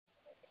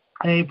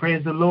Hey,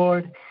 praise the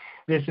Lord.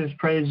 This is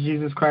Praise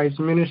Jesus Christ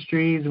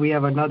Ministries. We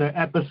have another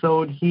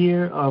episode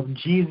here of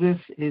Jesus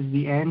is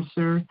the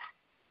Answer.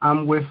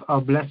 I'm with a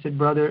blessed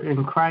brother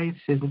in Christ.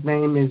 His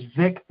name is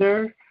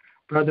Victor.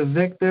 Brother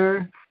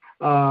Victor,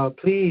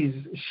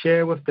 please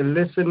share with the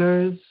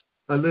listeners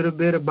a little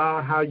bit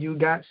about how you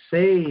got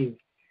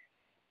saved.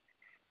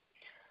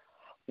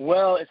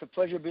 Well, it's a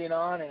pleasure being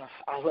on, and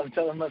I love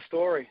telling my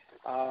story.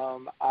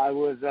 I'm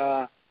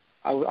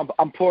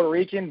Puerto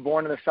Rican,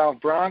 born in the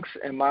South Bronx,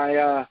 and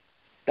that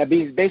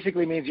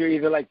basically means you're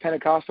either like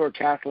Pentecostal or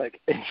Catholic.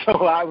 And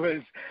so I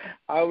was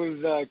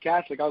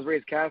Catholic. I was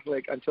raised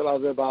Catholic until I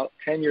was about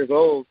 10 years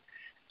old,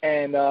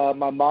 and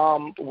my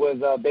mom was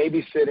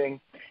babysitting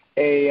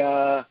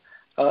a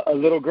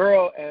little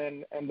girl,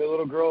 and the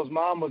little girl's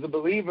mom was a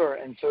believer,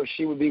 and so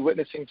she would be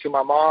witnessing to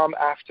my mom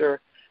after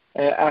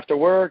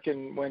work,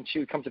 and when she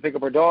would come to pick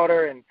up her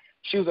daughter, and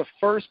she was the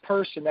first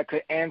person that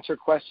could answer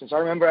questions. I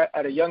remember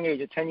at a young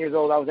age, at 10 years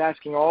old, I was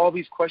asking all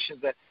these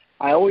questions that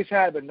I always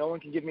had, but no one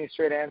could give me a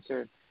straight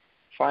answer.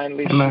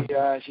 Finally,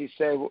 she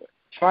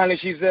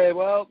said,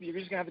 well, you're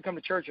just going to have to come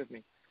to church with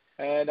me.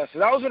 And so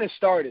that was when it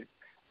started.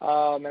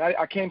 And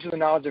I came to the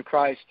knowledge of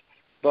Christ.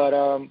 But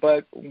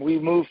we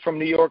moved from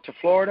New York to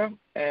Florida,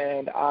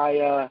 and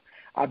I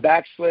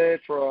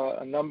backslid for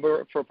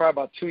probably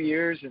about 2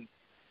 years, and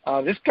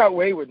this got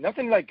wayward.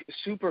 Nothing like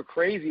super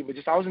crazy, but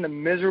just I was in the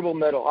miserable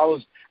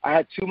middle. I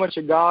had too much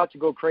of God to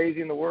go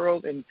crazy in the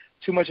world, and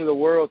too much of the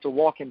world to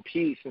walk in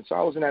peace. And so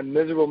I was in that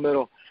miserable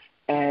middle.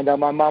 And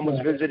my mom was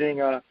visiting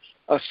a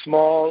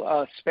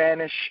small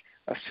Spanish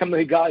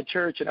Assembly of God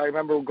church, and I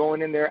remember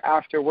going in there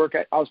after work.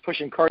 I was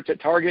pushing carts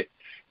at Target,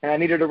 and I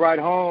needed a ride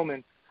home,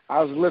 and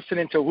I was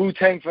listening to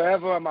Wu-Tang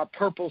Forever on my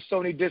purple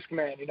Sony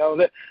Discman. You know,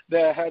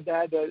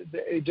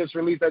 it just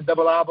released that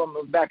double album.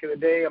 It was back in the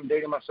day. I'm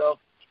dating myself.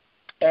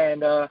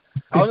 And I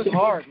was just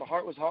hard. My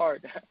heart was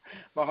hard.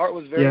 My heart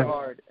was very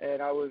hard,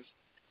 and I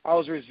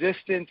was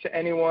resistant to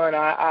anyone.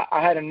 I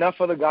had enough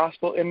of the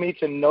gospel in me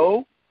to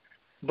know,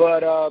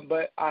 but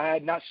I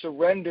had not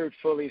surrendered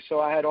fully. So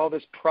I had all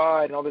this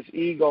pride and all this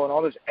ego and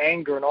all this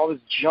anger and all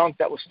this junk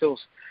that was still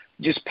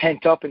just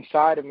pent up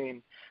inside of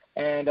me,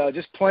 and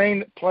just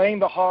playing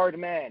the hard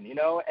man, you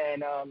know.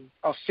 And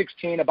I was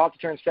 16, about to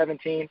turn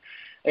 17,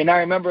 and I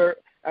remember,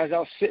 as I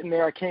was sitting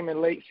there, I came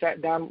in late, sat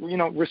down, you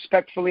know,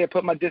 respectfully. I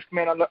put my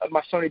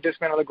my Sony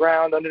Discman on the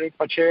ground underneath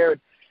my chair.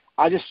 And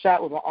I just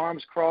sat with my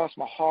arms crossed.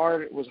 My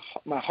heart was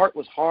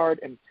hard,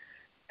 and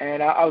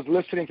I was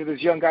listening to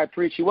this young guy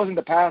preach. He wasn't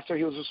the pastor.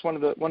 He was just one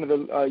of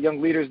the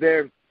young leaders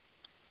there.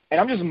 And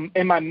I'm just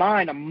in my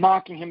mind, I'm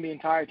mocking him the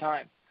entire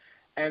time.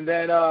 And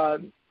then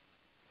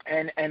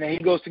and he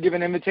goes to give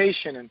an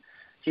invitation, and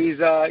he's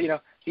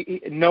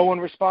no one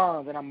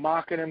responds, and I'm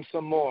mocking him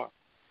some more.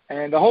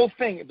 And the whole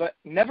thing, but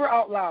never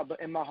out loud, but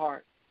in my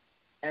heart.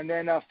 And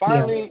then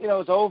finally, you know,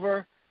 it's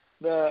over.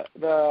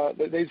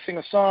 They sing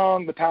a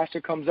song. The pastor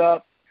comes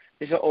up.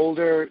 He's an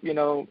older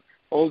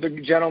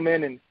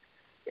gentleman,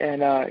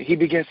 and he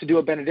begins to do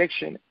a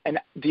benediction. And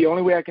the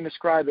only way I can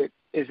describe it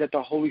is that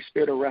the Holy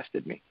Spirit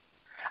arrested me.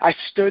 I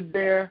stood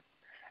there,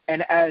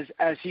 and as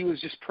he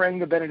was just praying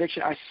the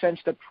benediction, I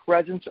sensed the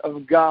presence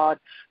of God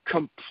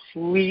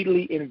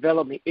completely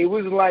envelop me. It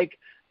was like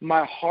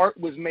my heart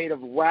was made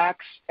of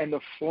wax, and the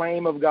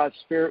flame of God's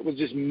Spirit was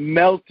just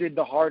melted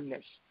the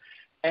hardness.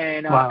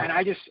 And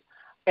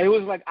it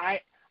was like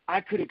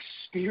I could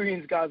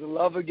experience God's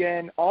love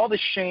again. All the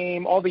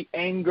shame, all the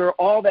anger,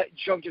 all that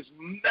junk just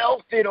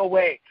melted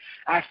away.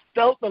 I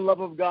felt the love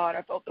of God.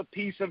 I felt the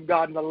peace of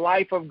God and the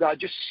life of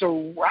God just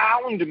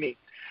surround me.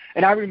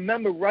 And I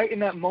remember right in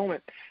that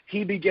moment,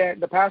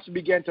 the pastor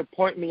began to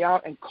point me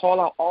out and call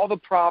out all the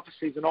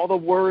prophecies and all the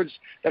words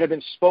that had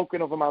been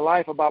spoken over my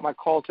life about my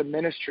call to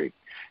ministry.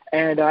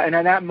 And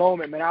in that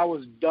moment, man, I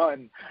was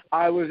done.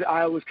 I was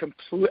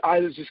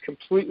just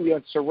completely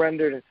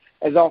unsurrendered.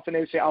 As often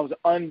they say, I was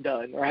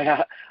undone,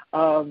 right?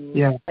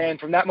 And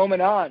from that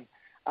moment on,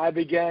 I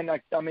began.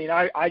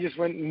 I just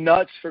went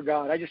nuts for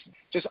God. I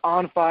just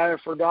on fire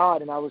for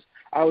God. And I was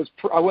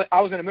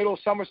in the middle of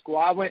summer school.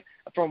 I went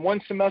from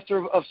one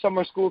semester of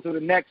summer school to the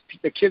next.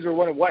 The kids were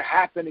wondering what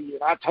happened to you,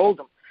 and I told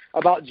them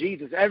about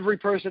Jesus. Every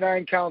person I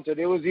encountered,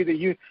 it was either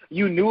you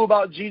knew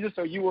about Jesus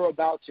or you were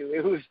about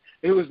to.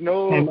 There was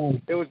no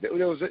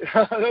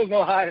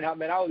hiding out,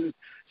 man. I was just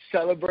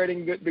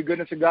celebrating the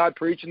goodness of God,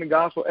 preaching the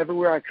gospel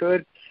everywhere I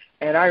could.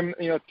 And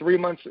 3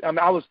 months.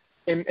 I was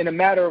in a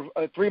matter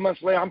of 3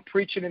 months later, I'm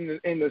preaching in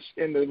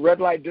the red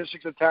light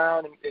districts of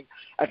town. And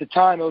at the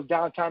time, it was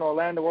downtown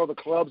Orlando, where all the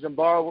clubs and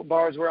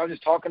bars were. I was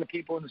just talking to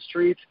people in the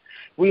streets.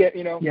 We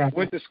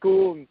went to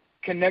school and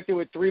connected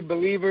with 3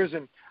 believers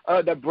and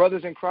the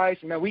brothers in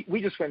Christ. And man,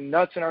 we just went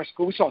nuts in our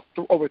school. We saw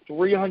over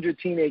 300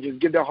 teenagers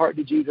give their heart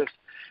to Jesus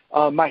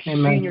my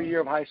senior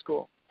year of high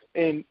school.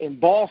 In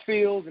ball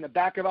fields, in the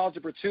back of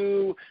Algebra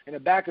 2, in the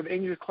back of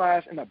English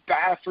class, in the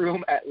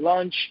bathroom, at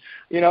lunch,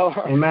 in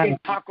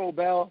Taco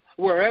Bell,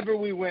 wherever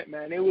we went,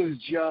 man. It was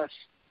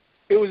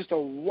just a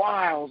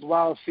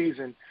wild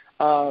season.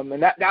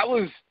 And that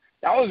was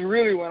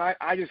really when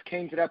I just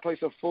came to that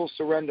place of full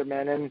surrender,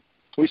 man.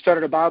 We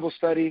started a Bible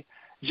study.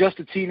 Just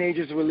the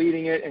teenagers were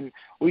leading it, and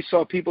we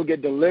saw people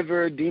get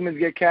delivered, demons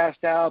get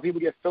cast out,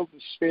 people get filled with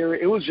the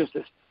Spirit. It was just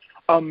this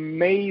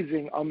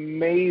amazing,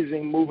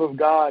 amazing move of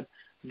God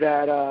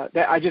that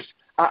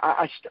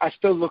I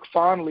still look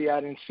fondly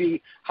at and see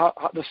how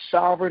the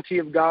sovereignty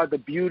of God, the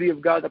beauty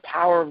of God, the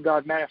power of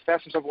God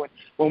manifests itself.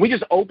 When we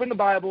just opened the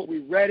Bible, we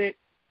read it,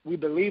 we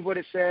believed what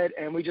it said,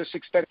 and we just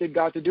expected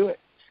God to do it.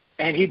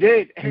 And He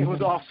did, and it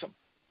was awesome.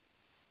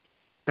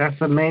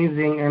 That's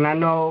amazing. And I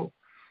know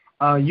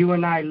you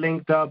and I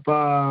linked up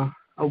a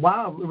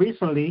while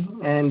recently,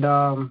 and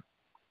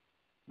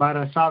by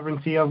the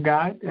sovereignty of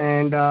God,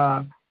 and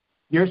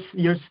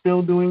you're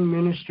still doing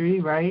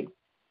ministry, right?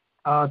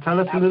 Tell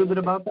us a little bit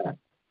about that.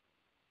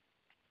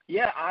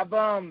 Yeah,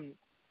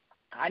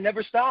 I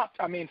never stopped.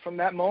 I mean, from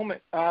that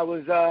moment, I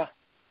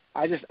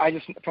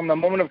just from the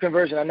moment of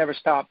conversion, I never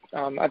stopped.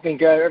 I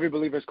think every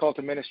believer is called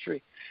to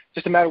ministry,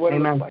 just no matter what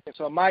Amen. it looks like. And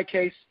so in my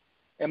case,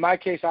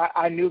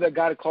 I knew that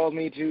God had called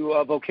me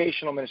to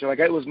vocational ministry. Like,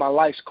 it was my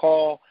life's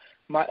call.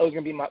 It was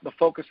going to be the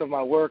focus of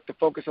my work, the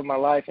focus of my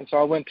life. And so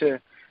I went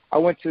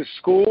to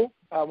school.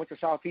 I went to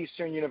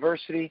Southeastern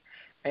University,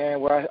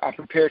 and where I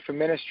prepared for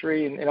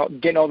ministry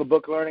and getting all the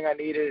book learning I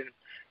needed.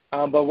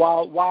 But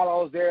while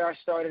I was there, I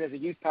started as a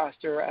youth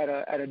pastor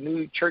at a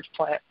new church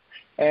plant,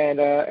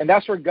 and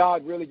that's where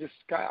God really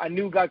I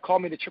knew God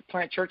called me to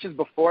plant churches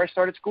before I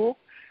started school.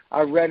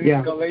 I read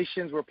in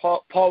Galatians where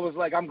Paul was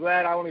like, I'm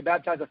glad I only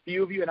baptized a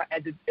few of you,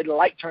 and the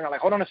light turned on.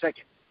 Like, hold on a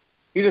second,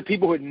 these are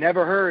people who had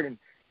never heard,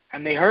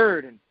 and they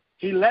heard, and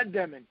He led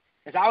them, and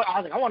so I was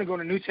like, I want to go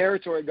into new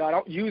territory, God.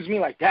 Don't use me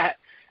like that.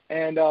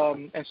 And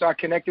so I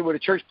connected with a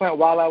church plant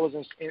while I was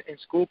in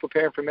school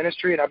preparing for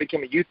ministry, and I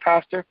became a youth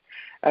pastor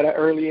at an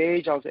early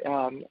age. I was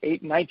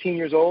 19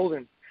 years old,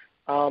 and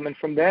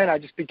from then I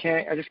just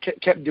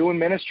kept doing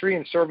ministry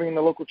and serving in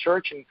the local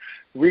church and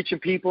reaching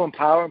people,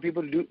 empowering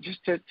people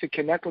to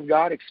connect with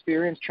God,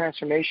 experience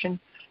transformation,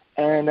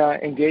 and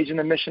engage in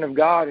the mission of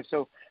God. And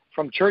so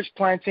from church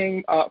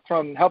planting,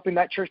 from helping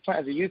that church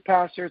plant as a youth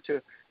pastor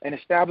to an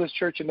established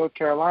church in North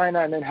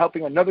Carolina, and then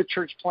helping another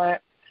church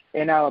plant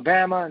in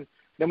Alabama, and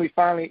then we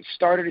finally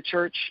started a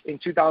church in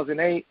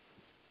 2008,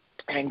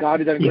 and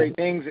God had done great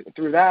things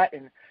through that.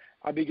 And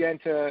I began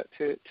to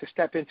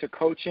step into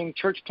coaching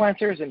church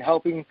planters and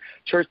helping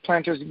church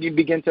planters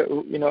begin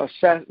to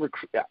assess,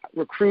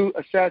 recruit,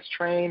 assess,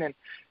 train,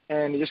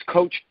 and just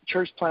coach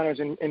church planters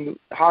and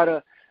how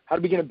to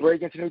begin to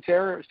break into new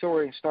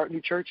territory and start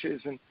new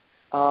churches. And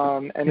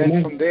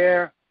then from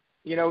there,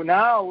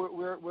 now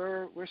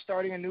we're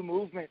starting a new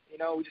movement.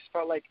 We just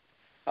felt like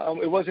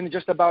it wasn't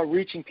just about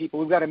reaching people.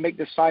 We've got to make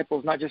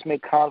disciples, not just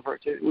make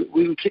converts.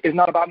 It's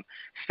not about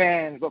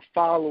fans, but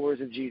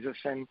followers of Jesus.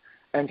 And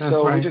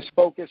so we just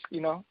focused,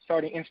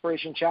 starting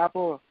Inspiration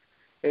Chapel.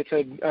 It's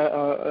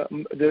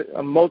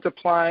a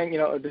multiplying,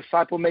 a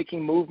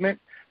disciple-making movement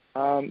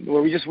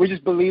where we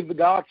just believe the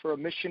God for a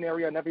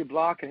missionary on every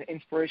block and an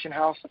inspiration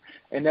house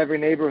in every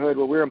neighborhood,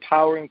 where we're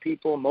empowering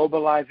people,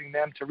 mobilizing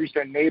them to reach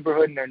their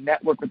neighborhood and their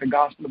network with the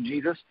gospel of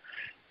Jesus.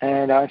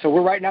 And so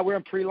we're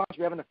in pre-launch.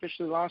 We haven't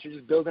officially launched. We're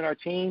just building our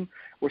team.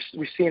 We're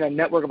seeing a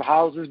network of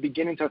houses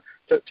beginning to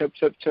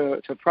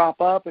prop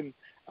up, and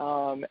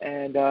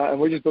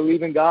we're just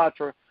believing God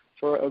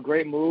for a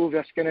great move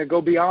that's going to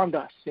go beyond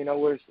us.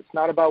 Where it's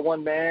not about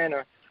one man,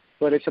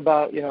 but it's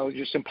about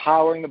just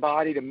empowering the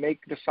body to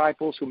make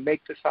disciples who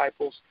make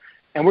disciples,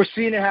 and we're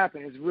seeing it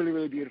happen. It's really,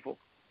 really beautiful.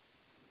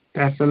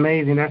 That's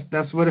amazing.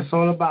 That's what it's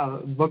all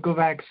about. Book of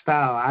Acts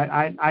style.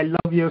 I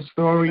love your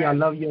story. I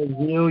love your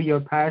zeal, your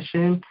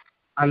passion.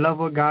 I love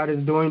what God is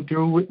doing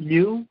through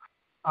you.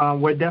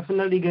 We're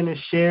definitely going to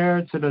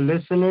share to the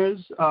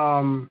listeners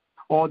all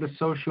the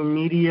social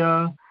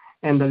media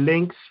and the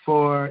links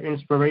for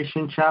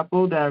Inspiration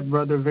Chapel that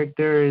Brother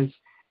Victor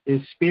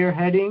is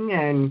spearheading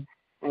and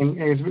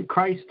is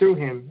Christ through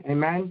him.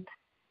 Amen.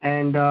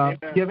 And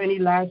do you have any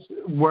last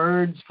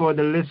words for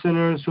the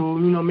listeners who,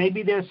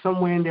 maybe they're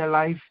somewhere in their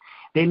life,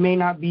 they may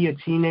not be a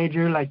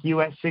teenager like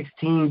you at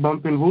 16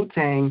 bumping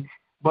Wu-Tang,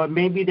 but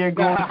maybe they're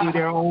going through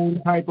their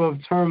own type of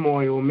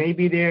turmoil.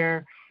 Maybe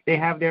they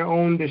have their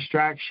own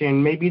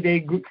distraction. Maybe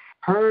they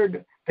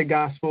heard the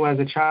gospel as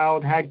a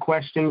child, had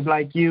questions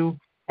like you,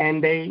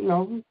 and they,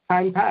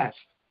 time passed.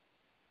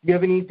 Do you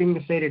have anything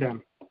to say to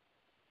them?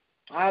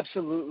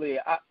 Absolutely.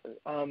 I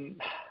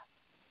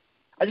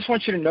just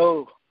want you to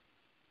know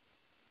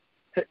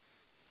that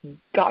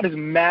God is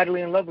madly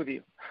in love with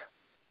you.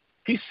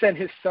 He sent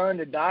His Son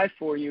to die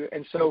for you,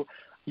 and so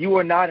you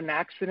are not an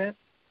accident.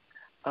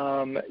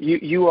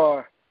 You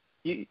are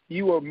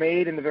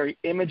made in the very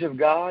image of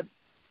God,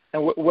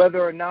 and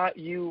whether or not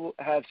you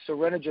have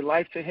surrendered your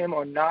life to Him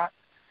or not,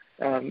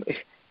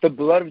 the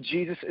blood of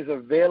Jesus is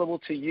available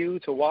to you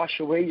to wash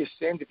away your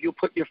sins if you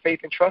put your faith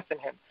and trust in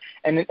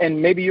Him.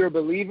 And maybe you're a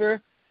believer,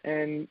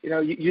 and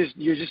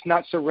you're just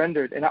not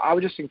surrendered. And I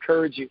would just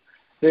encourage you.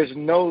 There's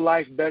no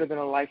life better than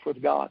a life with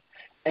God.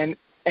 And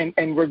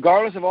And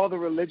regardless of all the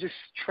religious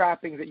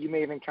trappings that you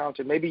may have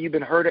encountered, maybe you've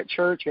been hurt at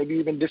church, maybe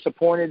you've been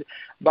disappointed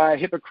by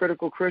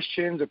hypocritical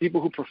Christians or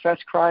people who profess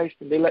Christ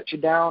and they let you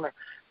down, or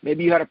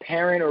maybe you had a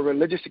parent or a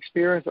religious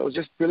experience that was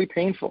just really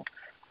painful.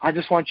 I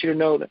just want you to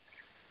know that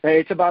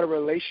it's about a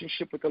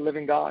relationship with the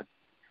living God,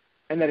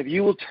 and that if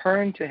you will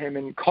turn to him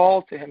and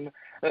call to him,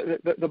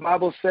 the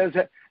Bible says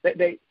that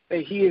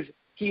he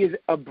is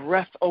a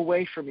breath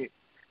away from you.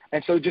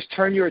 And so just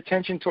turn your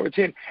attention towards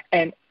him,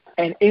 and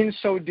in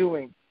so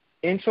doing,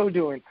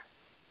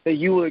 that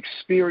you will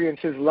experience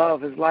his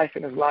love, his life,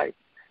 and his light.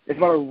 It's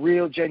about a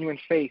real, genuine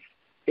faith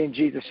in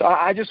Jesus. So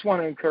I just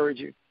want to encourage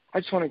you.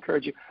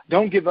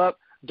 Don't give up.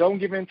 Don't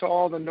give in to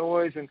all the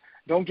noise, and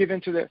don't give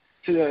in to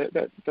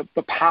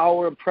the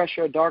power and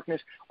pressure of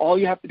darkness. All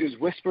you have to do is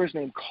whisper his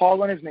name,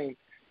 call on his name,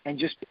 and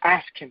just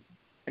ask him.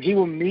 And he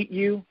will meet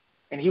you,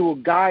 and he will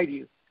guide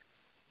you.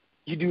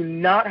 You do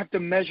not have to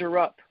measure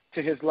up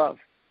to his love.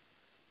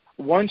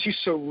 Once you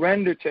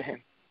surrender to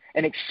him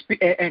and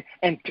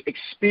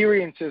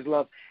experience his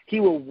love, he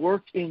will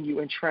work in you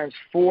and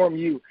transform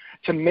you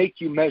to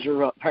make you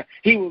measure up.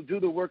 He will do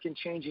the work in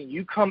changing.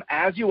 You come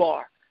as you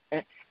are,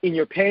 in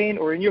your pain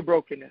or in your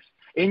brokenness,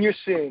 in your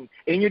sin,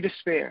 in your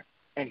despair,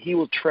 and he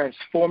will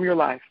transform your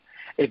life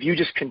if you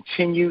just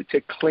continue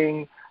to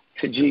cling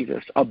to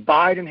Jesus.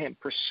 Abide in him.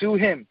 Pursue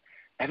him.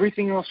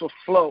 Everything else will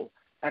flow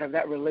out of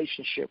that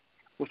relationship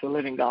with the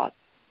living God.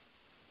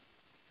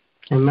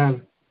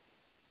 Amen.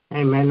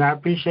 Amen. I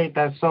appreciate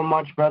that so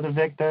much, Brother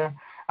Victor.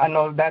 I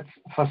know that's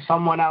for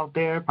someone out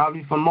there,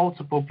 probably for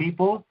multiple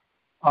people.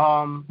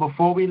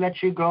 Before we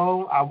let you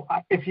go,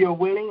 if you're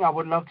willing, I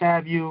would love to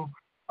have you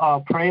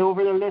pray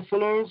over the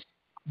listeners.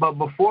 But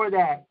before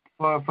that,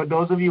 for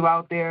those of you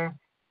out there,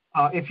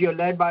 if you're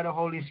led by the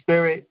Holy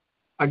Spirit,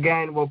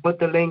 again, we'll put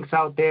the links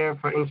out there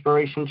for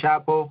Inspiration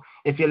Chapel.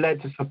 If you're led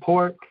to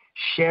support,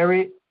 share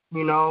it.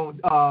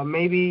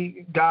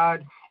 Maybe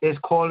God is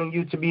calling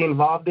you to be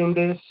involved in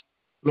this.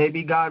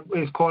 Maybe God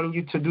is calling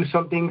you to do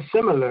something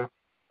similar.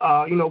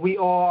 We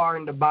all are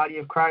in the body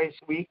of Christ.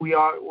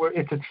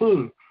 It's a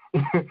team,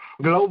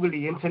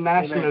 globally,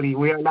 internationally. Amen.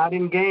 We are not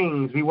in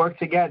gangs. We work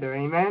together.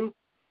 Amen.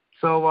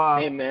 So,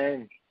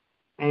 Amen.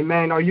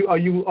 Amen. Are you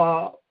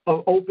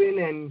open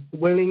and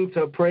willing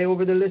to pray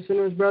over the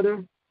listeners,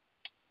 brother?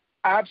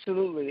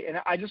 Absolutely.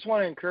 And I just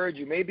want to encourage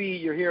you. Maybe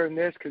you're hearing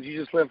this because you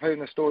just live hearing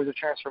the stories of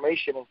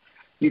transformation and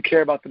you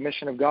care about the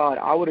mission of God.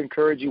 I would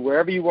encourage you,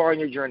 wherever you are in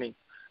your journey,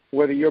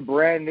 whether you're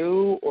brand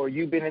new or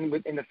you've been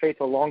in the faith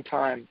a long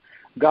time,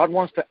 God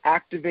wants to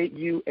activate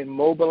you and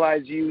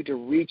mobilize you to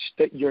reach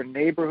your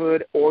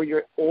neighborhood or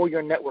your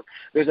network.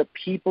 There's a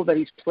people that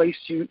he's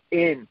placed you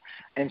in.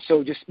 And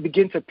so just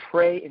begin to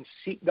pray and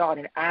seek God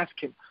and ask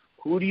him,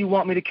 who do you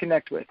want me to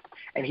connect with?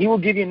 And he will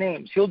give you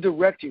names. He'll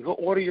direct you. He'll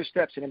order your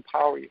steps and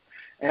empower you.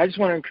 And I just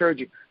want to encourage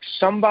you,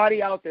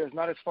 somebody out there is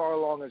not as far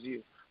along as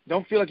you.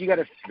 Don't feel like you got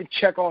to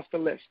check off the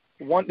list.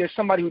 There's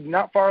somebody who's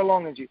not far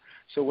along as you.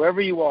 So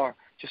wherever you are,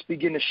 just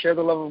begin to share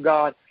the love of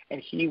God,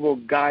 and he will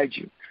guide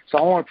you. So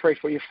I want to pray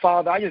for you.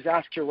 Father, I just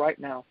ask you right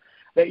now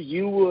that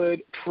you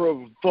would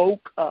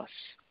provoke us.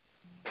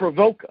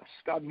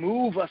 God,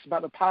 move us by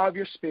the power of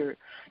your Spirit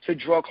to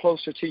draw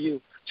closer to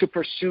you, to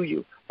pursue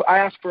you. But I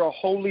ask for a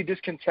holy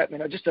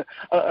discontentment, or just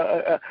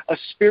a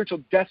spiritual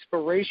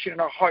desperation in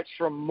our hearts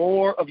for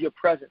more of your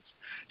presence,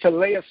 to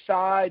lay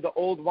aside the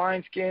old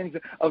wineskins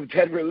of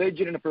dead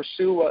religion and to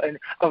pursue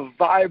a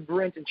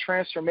vibrant and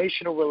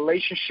transformational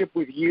relationship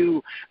with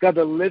you, God,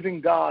 the living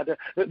God,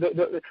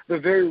 the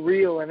very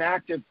real and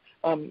active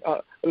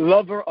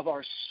lover of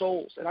our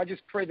souls. And I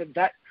just pray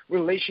that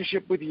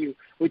relationship with you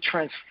would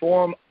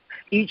transform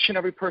each and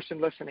every person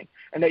listening,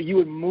 and that you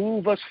would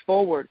move us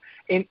forward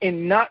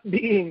in not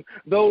being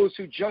those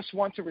who just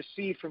want to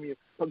receive from you,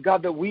 but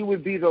God, that we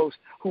would be those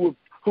who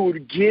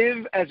would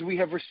give as we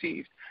have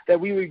received, that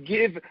we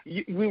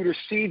would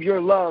receive your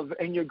love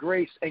and your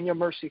grace and your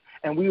mercy,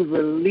 and we would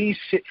release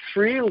it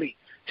freely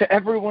to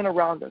everyone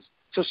around us.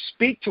 So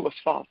speak to us,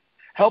 Father.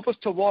 Help us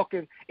to walk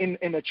in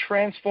a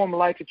transformed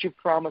life that you've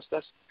promised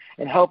us,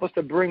 and help us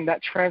to bring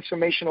that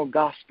transformational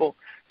gospel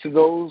to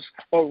those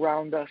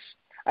around us.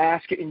 I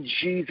ask it in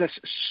Jesus'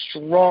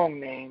 strong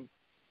name.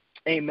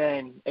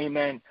 Amen.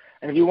 Amen.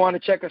 And if you want to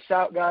check us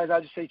out, guys,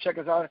 I just say check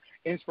us out at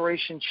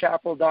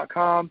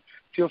inspirationchapel.com.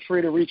 Feel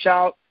free to reach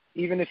out.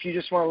 Even if you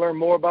just want to learn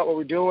more about what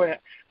we're doing,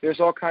 there's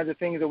all kinds of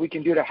things that we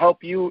can do to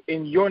help you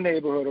in your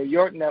neighborhood or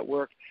your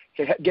network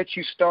to get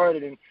you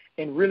started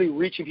in really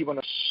reaching people in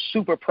a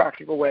super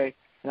practical way.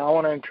 And I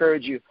want to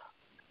encourage you,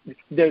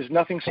 there's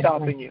nothing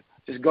stopping you.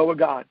 Just go with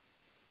God.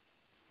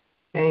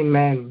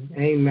 Amen.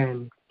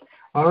 Amen.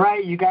 All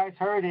right, you guys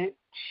heard it.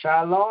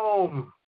 Shalom.